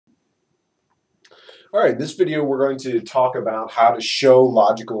All right, in this video we're going to talk about how to show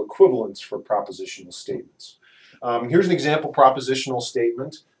logical equivalence for propositional statements. Here's an example propositional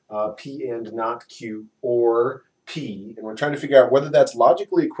statement, P and not Q, or P, and we're trying to figure out whether that's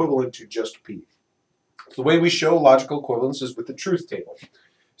logically equivalent to just P. So the way we show logical equivalence is with the truth table.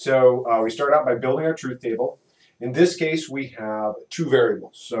 So we start out by building our truth table. In this case, we have two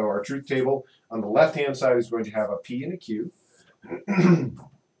variables. So our truth table on the left-hand side is going to have a P and a Q.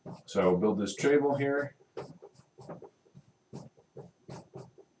 So build this table here.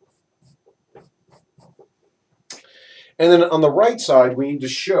 And then on the right side, we need to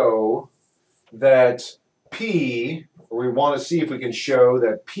show that P, or we want to see if we can show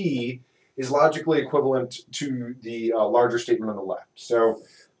that P is logically equivalent to the larger statement on the left. So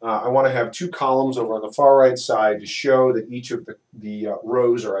I want to have two columns over on the far right side to show that each of the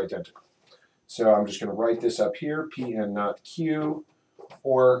rows are identical. So I'm just going to write this up here, P and not Q,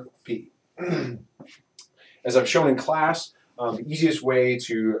 or P. As I've shown in class, the easiest way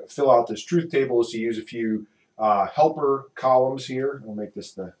to fill out this truth table is to use a few helper columns here. We'll make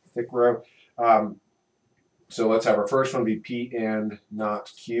this the thick row. So let's have our first one be P and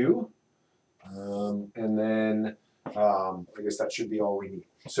not Q. And then I guess that should be all we need.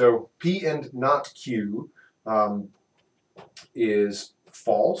 So P and not Q is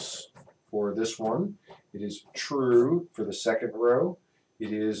false for this one. It is true for the second row.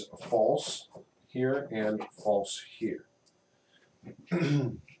 It is false here and false here.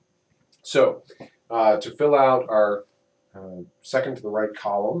 So to fill out our second to the right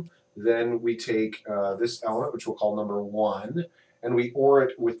column, then we take this element, which we'll call number 1, and we OR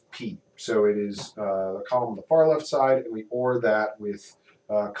it with P. So it is the column on the far left side, and we OR that with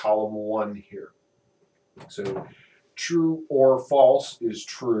column 1 here. So true or false is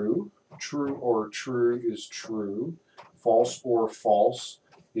true. True or true is true. False or false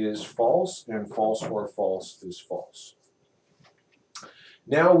is false, and false or false is false.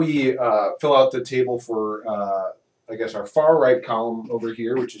 Now we fill out the table for, I guess, our far right column over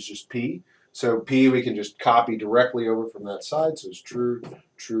here, which is just P. So P we can just copy directly over from that side. So it's true,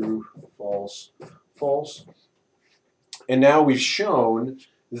 true, false, false. And now we've shown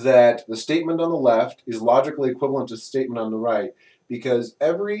that the statement on the left is logically equivalent to the statement on the right because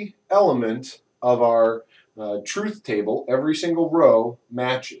every element of our truth table, every single row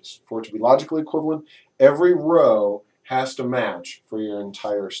matches. For it to be logically equivalent, every row has to match for your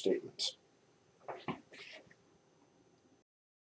entire statement.